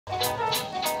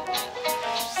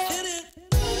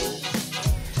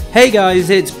Hey guys,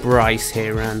 it's Bryce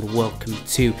here and welcome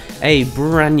to a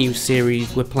brand new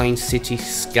series. We're playing City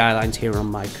Skylines here on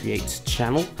my Creates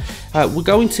channel. We're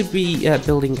going to be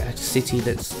building a city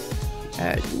that's,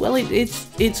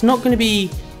 it's not going to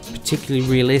be particularly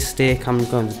realistic. I'm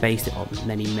going to base it on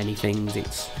many things.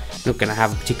 It's not going to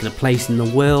have a particular place in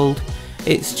the world.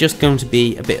 It's just going to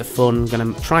be a bit of fun. I'm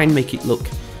going to try and make it look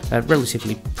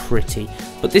relatively pretty.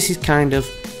 But this is kind of,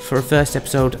 for a first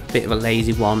episode, a bit of a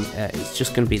lazy one. It's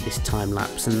just going to be this time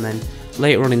lapse, and then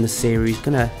later on in the series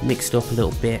going to mix it up a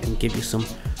little bit and give you some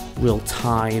real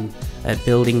time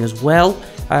building as well.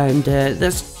 And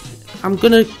I'm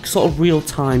going to sort of real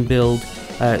time build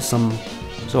some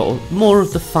sort of more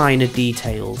of the finer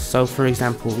details. So for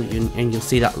example, and you'll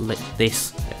see that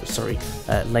later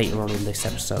on in this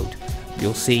episode,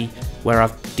 you'll see where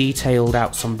I've detailed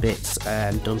out some bits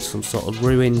and done some sort of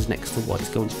ruins next to what is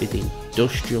going to be the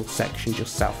industrial section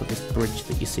just south of this bridge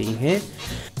that you're seeing here.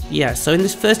 Yeah, so in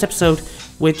this first episode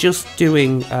we're just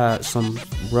doing some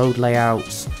road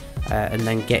layouts and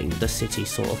then getting the city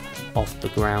sort of off the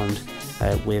ground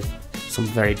with some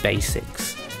very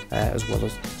basics, as well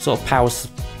as sort of power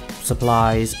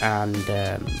supplies and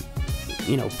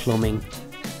plumbing,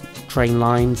 train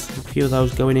lines, a few of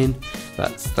those going in.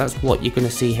 That's what you're going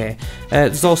to see here.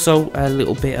 There's also a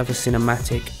little bit of a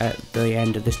cinematic at the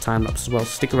end of this time lapse as well.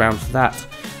 Stick around for that.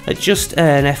 Just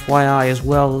an FYI as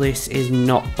well, this is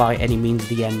not by any means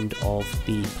the end of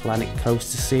the Planet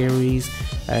Coaster series.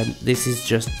 This is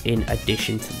just in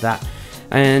addition to that.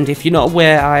 And if you're not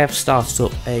aware, I have started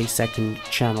up a second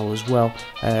channel as well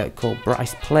called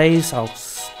Bryce Plays. I'll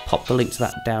pop the link to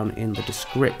that down in the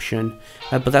description,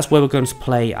 but that's where we're going to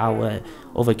play our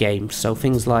other games, so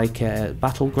things like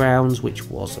Battlegrounds, which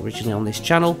was originally on this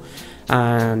channel,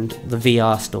 and the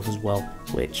VR stuff as well,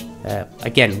 which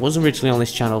again was originally on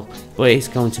this channel but it's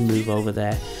going to move over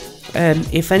there.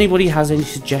 If anybody has any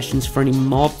suggestions for any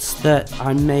mods that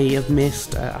I may have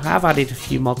missed, I have added a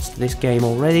few mods to this game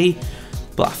already,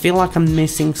 but I feel like I'm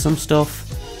missing some stuff.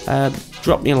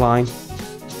 Drop me a line,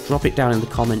 drop it down in the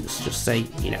comments, just say,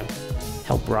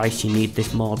 help Bryce, you need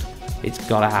this mod, it's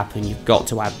gotta happen, you've got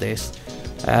to add this.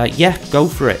 Yeah, go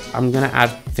for it. I'm gonna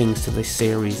add things to this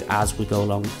series as we go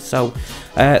along. So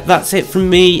that's it from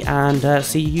me, and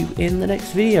see you in the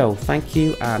next video. Thank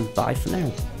you and bye for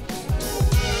now.